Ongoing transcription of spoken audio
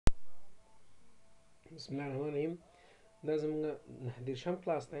بسم الله الرحمن الرحیم. دا زموږ دېرشم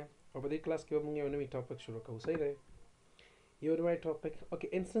کلاس دی او په دې کلاس کې به موږ یو نوی ټاپک شروع کوو. صحیح دی؟ یو نوی ټاپک. اوکې،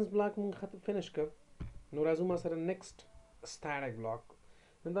 انسټنس بلاک موږ ختم فینش کړ. نو راځو ما سره نیکسټ static block.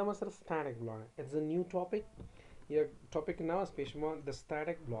 نو دا ما سره static block. It's a new topic. یا topic نوه سپیشما the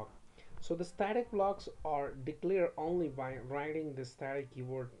static block. So the static blocks are declared only by writing the static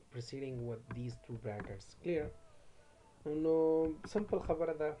keyword preceding with these two brackets. Clear? نو simple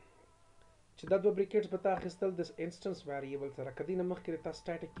خبره ده چې دا دوه بریکټس به تا اخیستل د انسټنس ویریبل سره کدی نه مخکې تا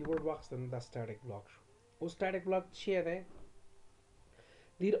سټاټیک کیورډ واخیستل نو دا سټاټیک بلاک شو. او سټاټیک بلاک څه دی؟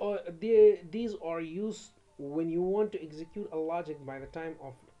 These are used when you want to execute a logic by the time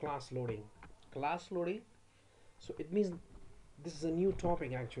of class loading. Class loading, so it means this is a new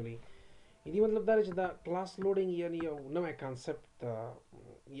topic actually. یعنی مطلب دا چې دا کلاس لوډینګ یعنی یو نوی کانسپټ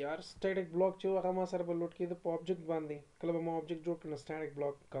یار سټاټیک بلاک چې هغه ما سره به لوډ کېده په آبجیکټ باندې. کله به ما آبجیکټ جوړ کړ نو سټاټیک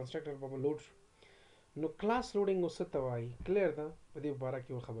بلاک کنسټرکټر به لوډ شو. نو کلاس لوډینګ اوس څه ته وایي؟ کلیر ده؟ په دې باره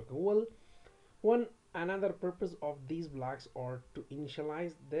کې خبر کوم. ول one another purpose of these blocks are to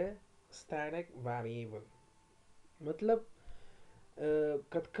initialize the static variable. مطلب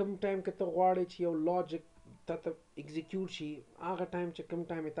کله کوم ټایم کې ته غواړې چې یو لاجیک ته ایگزیکیوټ شي هغه ټایم چې کوم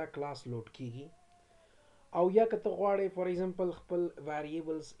ټایم ته کلاس لوډ کیږي، او یا که ته غواړې فار ایگزامپل خپل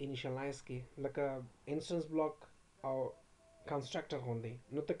ویریبلز انیشلایز کړي لکه انسټنس بلاک او کنسټرکټر غوندې،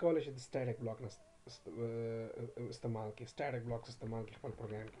 نو ته کولی شي د سټاټیک بلاک نه استعمال کړي، سټاټیک بلاکس استعمال کړي خپل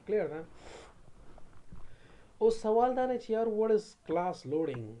پروګرام کې. کلیر ده؟ اوس سوال دا دی چې یار what is class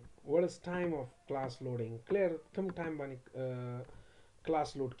loading? what is time of class loading? کلیر کوم ټایم باندې کلاس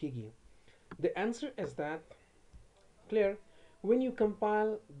لوډ کیږي؟ The answer is that clear when you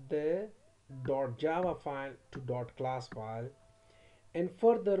compile the .java file to .class file, and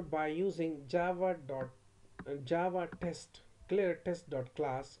further by using java test clear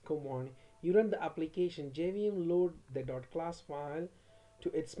test.class command, you run the application JVM load the .class file to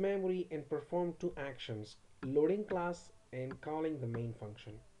its memory and perform two actions: loading class and calling the main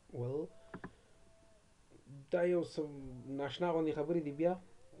function. Well, دا یو ناشنا غوندې خبرې دی. بیا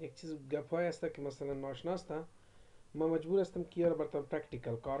یک چیز گپای است که مثلا ناشناست ما مجبور هستم که یار براتون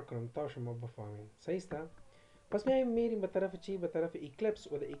پرکتیکل کار کنم تا شما بفهمین. صحیح است؟ پس میریم به طرف چی؟ به طرف اکلیپس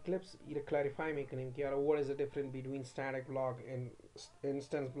و در اکلیپس ایره کلاریفای میکنیم که یار what is the difference between static block and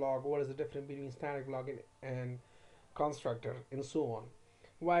instance block, what is the difference between static block and constructor, and so on.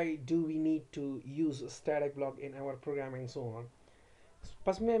 Why do we need to use static block in our program and so on.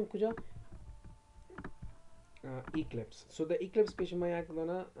 پس میایم کجا؟ Eclipse. So the Eclipse پیش ما یک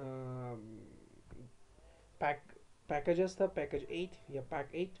دانه packages the package 8 یا pack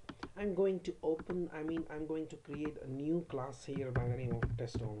 8. I'm going to create a new class here by the name of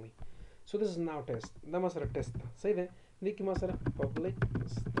test only. So this is now test. دا ما سره test ده. صحیح ده؟ دې کې ما سره public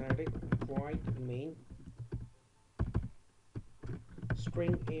static void main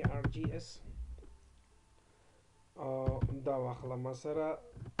string args دا واخله ما سره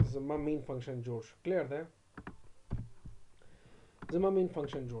زما main function جوړ شو. کلیر ده؟ زما مین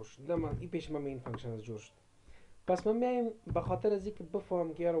فنکشن جوړ شد. دا ای پیش ما مین فنکشن جوړ شد. پس من میایم به خاطر از اینکه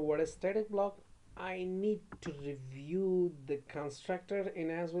بفهم که یار what is static block, I need to review the constructor and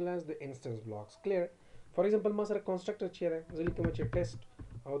as well as the instance blocks. Clear? For example ما سره constructor چیه ده؟ زه لیکم چې test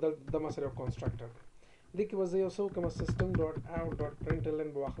او دا ما سره constructor. دې کې به زه یو څه وکړم system.out.println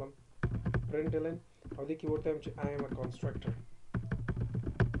به واخلم println او دې کې ورته وایم چې I am a constructor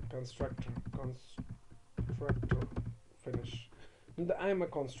finish. دا I am a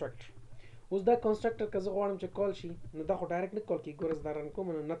constructor. اوس دا constructor که زه غواړم چې کال شي نو دا خو ډایرکټ نه کال کېږي. ګوره زه دا رن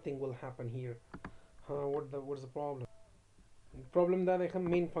کوم نو nothing will happen here. what's the problem? problem دا دی ښه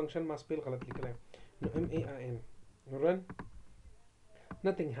main function ما سپیل غلط لیکلی نو MAIN نو run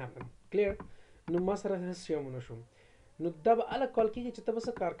nothing happen. clear؟ نو ما سره هیڅ شی هم ونه شو. نو دا به هله کال کېږي چې ته به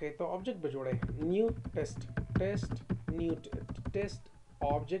څه کار کوې؟ ته object به جوړې new test new test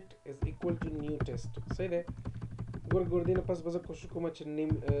object is equal to new test. صحیح دی؟ ګور دې نه پس به زه کوشش کوم چې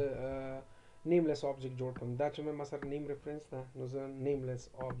نیملیس آبجیکټ جوړ کړم. دا چې مې ما سره نیم ریفرنس ده نو زه نیملیس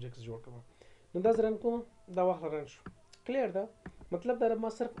آبجیکټس جوړ کړم. نو دا زه رن کوم دا واخله رن شو. کلیر ده؟ مطلب دا ما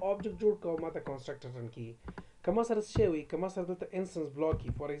صرف آبجیکټ جوړ کړم ما ته کنسټرکټر رن کېږي. که ما سره څه وي، که ما سره دلته انسټنس بلاک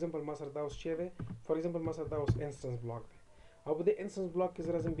وي، فار ایگزامپل ما سره دا اوس څه دی، فار ایگزامپل ما سره دا اوس انسټنس بلاک دی او په دې انسټنس بلاک کې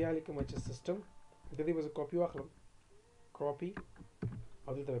زه راځم بیا لیکم چې سیسټم د دې به زه کاپي واخلم کاپي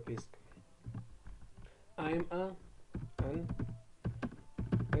او دلته به پیسټ کړم I am an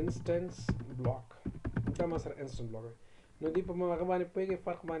instance block. دا ما سره instance block دی. نو دې په هغه باندې پوهېږئ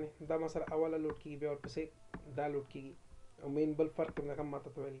فرق باندې دا ما سره اوله لوډ کېږي بیا ورپسې دا لوډ کېږي او مین بل فرق هم هغه ماته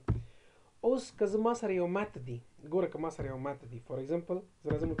ته ویلي. اوس که زما سره یو مت دی، ګوره که ما سره یو مت دی فار ایگزامپل زه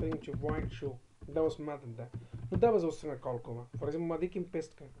راځم ورته وایم چې void show دا اوس ماته ده نو دا به زه اوس څنګه کال کوم فار ایگزامپل ما دې کې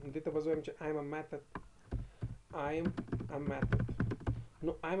پیسټ کړم نو دې ته به زه وایم چې I am a method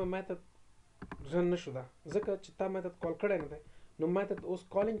نو I am a method رن نشو ده ځکه چې تا میتھډ کال کړی نه دی نو میتھډ اوس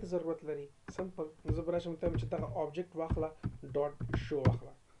کالینګ ته ضرورت لري سمپل نو زه به راشم ته چې دغه آبجیکټ واخله ډاټ شو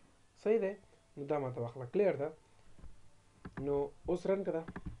واخله صحیح دی نو دا ماته واخله کلیر ده نو اوس رن کړه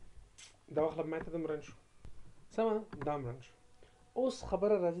دا واخله میتھډ هم رن شو سمه دا هم رن شو اوس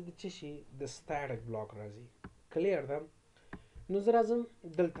خبره راځي د څه شي د سټاټیک بلاک راځي کلیر ده نو زه راځم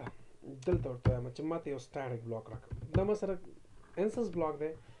دلته ورته وایم چې ماته یو سټاټیک بلاک راکړه دا ما سره انسټنس بلاک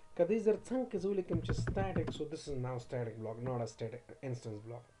دی کدی زر څنګه کې زه ولیکم چې static so this is now static block not a static instance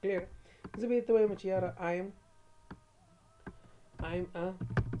block clear زه به ته وایم چې یاره I am a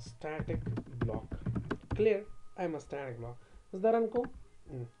static block clear I am a static block زه درن کوم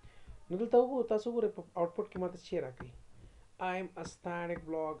نو دلته وګورئ تاسو وګورئ په آوټپوټ کې ماته څه راکړي I am a static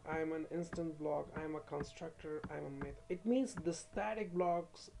block I am an instance block I am a constructor I am a method it means the static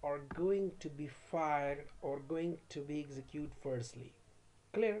blocks are going to be fired or going to be executed firstly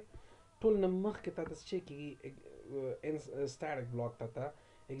clear ټول نه مخکې تا ته څه کېږي static block ته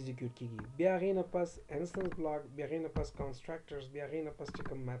execute کېږي بیا هغې نه پس instance block بیا هغې نه پس constructors بیا هغې نه پس چې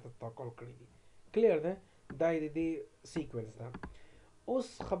کوم method تا کال کړي دي clear ده دا د دې sequence ده اوس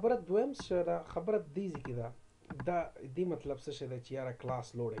خبره دویم څه ده خبره دې ځای کې ده دا دې مطلب څه شی دی چې یاره class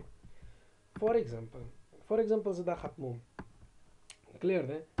loading for example زه دا ختموم clear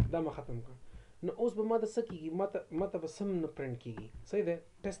ده دا ما ختم کړم نو اوس به ماته څه کېږي ماته به سم نه پرنټ کېږي صحیح دی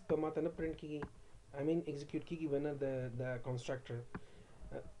ټیسټ به ماته نه پرنټ کېږي I mean execute کېږي به نه د constructor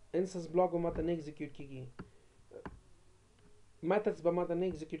instance block به ماته نه execute کېږي methods به ماته نه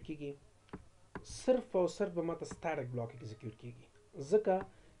execute کېږي صرف او صرف به ماته static block execute کېږي ځکه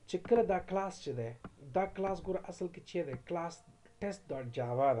چې کله دا کلاس چې دی دا کلاس ګوره اصل کې چې دی کلاس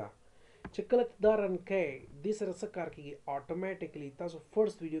test.java ده چې کله ته دا رن کوې دې سره څه کار کېږي اټومیټیکلی تاسو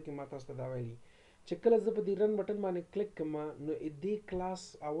فرست ویډیو کې ما تاسو ته دا ویلي چې کله زه په دې رن بټن باندې کلیک کوم نو دې کلاس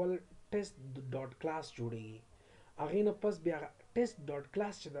اول ټیسټ ډاټ کلاس جوړیږي هغې نه پس بیا ټیسټ ډاټ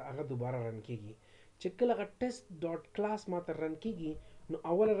کلاس چې ده هغه دوباره رن کېږي چې کله هغه ټیسټ ډاټ کلاس ماته رن کېږي نو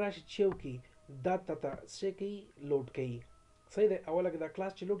اوله راشي چې وکړي دا ته څه کوي لوډ کوي صحیح دی اوله دا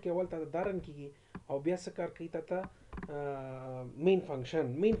کلاس چې لوډ کوي اول ته دا رن کېږي او بیا څه کار کوي ته مین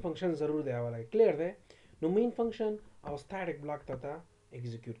فنکشن ضرور دی اوله کلیر دی نو مین فنکشن او سټاټیک بلاک ته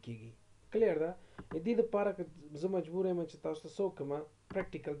ایگزیکیوټ کیږي کلیر ده دې لپاره زه مجبور یم چې تاسو ته څه وکړم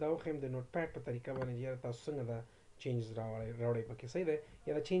پریکټیکل دا وښیم د نوټ پیډ په طریقه باندې یاره تاسو څنګه دا چینجز راوړئ پکې صحیح دی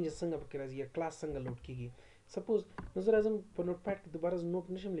یا دا چینجز څنګه پکې راځي یا کلاس څنګه لوډ کیږي سپوز نو زه راځم په نوټ پیډ کې دوباره نوټ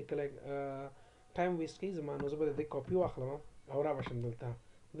نشم لیکلی ټایم ویسټ کوي زما نو زه به د دې کاپي واخلم او رابشم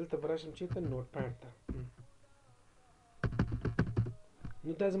دلته به راشم چېرته نوټ پیډ ته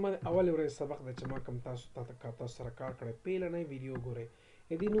نو دا زما د اولې ورځې سبق دی چې ما کوم تاسو سره کار کړی پیلنی ویډیو ګورئ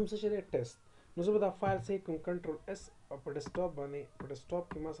دې نوم څه شی دی ټیسټ نو زه به دا فایل سیو کوم کنټرول اس او په ډیسکټاپ باندې په ډیسکټاپ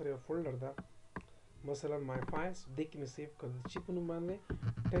کې ما سره یو فولډر ده مثلا مای فایلز دې کې مې سیو کړل چې په نوم باندې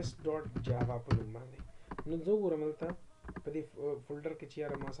ټیسټ ډاټ جاوا په نوم باندې نو زه وګورم دلته په دې فولډر کې چې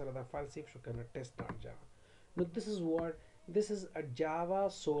یاره ما سره دا فایل سیو شو که نه ټیسټ ډاټ جاوا نو this is a java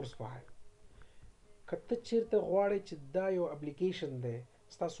source file که ته چېرته غواړې چې دا یو اپلیکیشن دی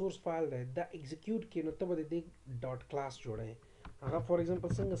ستا سورس فایل دی دا ایگزیکیوټ کړي نو ته به د دې ډاټ کلاس جوړوې هغه فار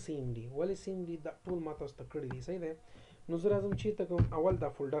ایگزامپل څنګه CMD ولې CMD دا ټول ما تاسو ته کړي دي صحیح دی نو زه راځم چېرته کوم اول دا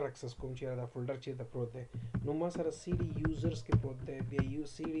فولډر اکسس کوم چې دا فولډر چېرته پروت دی نو ما سره CD یوزرز کې پروت دی بیا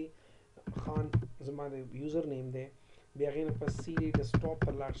CD خان زما د یوزر نیم دی بیا هغې نه پس CD ډیسکټاپ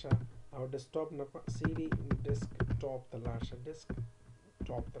ته لاړ شه او ډیسکټاپ نه CD ډیسکټاپ ته لاړ شه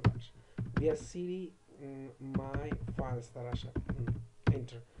بیا CD my files ته راشه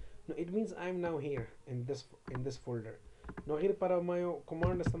enter no it means I'm now here in this folder نو غیر پر ما یو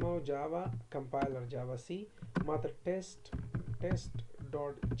کمانډ استعمال جاوا کمپایلر جاوا سی ما ته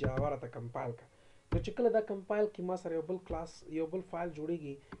test.java راته کمپایل کا نو چې کله دا کمپایل کی ما سره یو بل فایل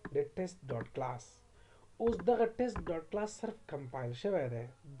جوړیږي د test.class اوس دغه test.class صرف کمپایل شوی دی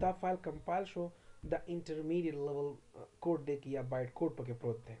دا فایل کمپایل شو دا انټرمیډیټ لیول کوډ دی کې یا بایټ کوډ پکې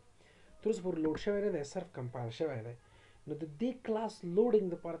پروت دی تر اوسه پورې لوډ شوی نه دی صرف کمپایل شوی دی نو د دې کلاس لوډینګ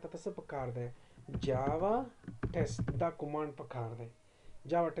دپاره ته څه پکار دی جاوا ټیسټ دا کمانډ پکار دی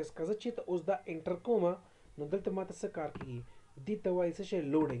جاوا ټیسټ که زه چېرته اوس دا انټر کوم نو دلته ماته څه کار کېږي دې ته وایي څه شی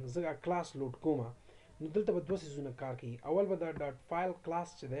لوډینګ زه کلاس لوډ کوم نو دلته به دوه څیزونه کار کوي اول به دا ډاټ فایل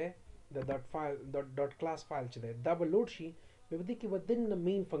کلاس چې دی د ډاټ کلاس فایل چې دی دا به لوډ شي بیا په دې کې به دننه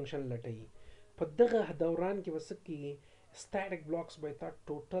مین فنکشن لټوي په دغه دوران کې به څه کېږي static blocks به تا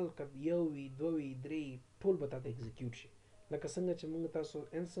ټوټل که یو وي دوه وي درې ټول به تا ته ایگزیکیوټ شي لکه څنګه چې موږ تاسو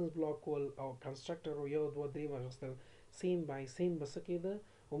انستنس بلاک کول او کنسټرکټر او یو دوه درې واخیستل سیم بای سیم به څه کېده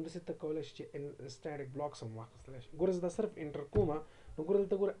همداسې ته کولی شي چې سټاټیک بلاکس هم واخیستلی شي ګوره زه دا صرف انټر کومه نو ګوره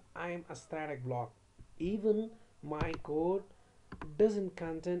دلته ګوره آی ایم ا سټاټیک بلاک even my code doesn't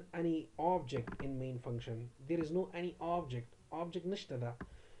contain any object in main function there is no any object نشته ده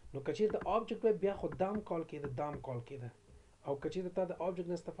نو کچې ته object وای بیا خو دام کال کېده دام کال کېده او کچې ته د object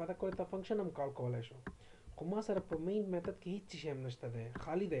نه استفاده کولی ته function هم کال کولی شو خو ما سره په مین میتھډ کې هیڅ شی هم نشته ده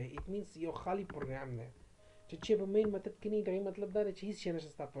خالی ده اټ مینس یو خالی پروګرام ده چې په مین میتھډ کې نه دی مطلب دا دی چې هیڅ شی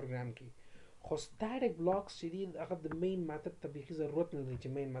نشته ستا پروګرام کې خو سټاټیک بلاکس چې دي هغه د مین میتھډ ته بیخي ضرورت نه لري چې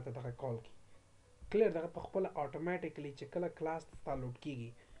مین میتھډ هغه کال کړي کلیر دغه په خپل اتوماتیکلی چې کله کلاس ته لوډ کیږي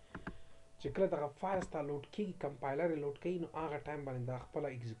چې کله دغه فایل ته لوډ کیږي کمپایلر لوډ کوي نو هغه ټایم باندې دا خپل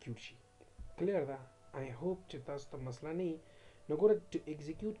ایگزیکیوټ شي کلیر ده آی هوپ چې تاسو ته مسله نه نو ګوره to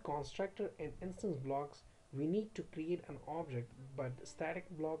execute constructor and instance blocks we need to create an object but static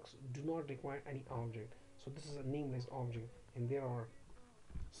blocks do not require any object so this is a nameless object and there are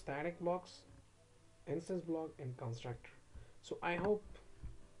static blocks instance block and constructor so I hope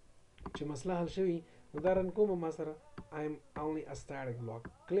چې مسله حل شوي نو دا رن کومه ما سره I am only a static block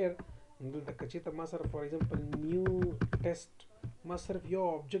clear دلته که چېرته ما سره فار ایگزامپل نیو ټیسټ ما صرف یو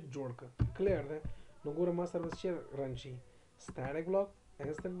آبجیکټ جوړ کړ کلیر ده نو ګوره ما سره بس چې رن شي static block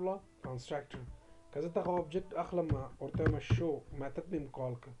instant block constructor که زه دغه آبجیکټ اخلم ورته وایم show میتھډ به مې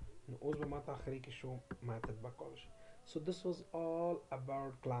کال کړ نو اوس به ما ته آخري کې show میتھډ به کال شي so this was all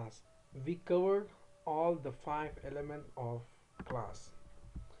about class we covered all the 5 elements of class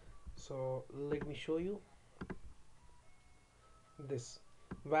so let me show you this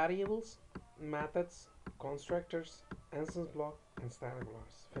variables methods constructors instance block and static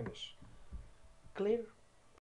blocks finish clear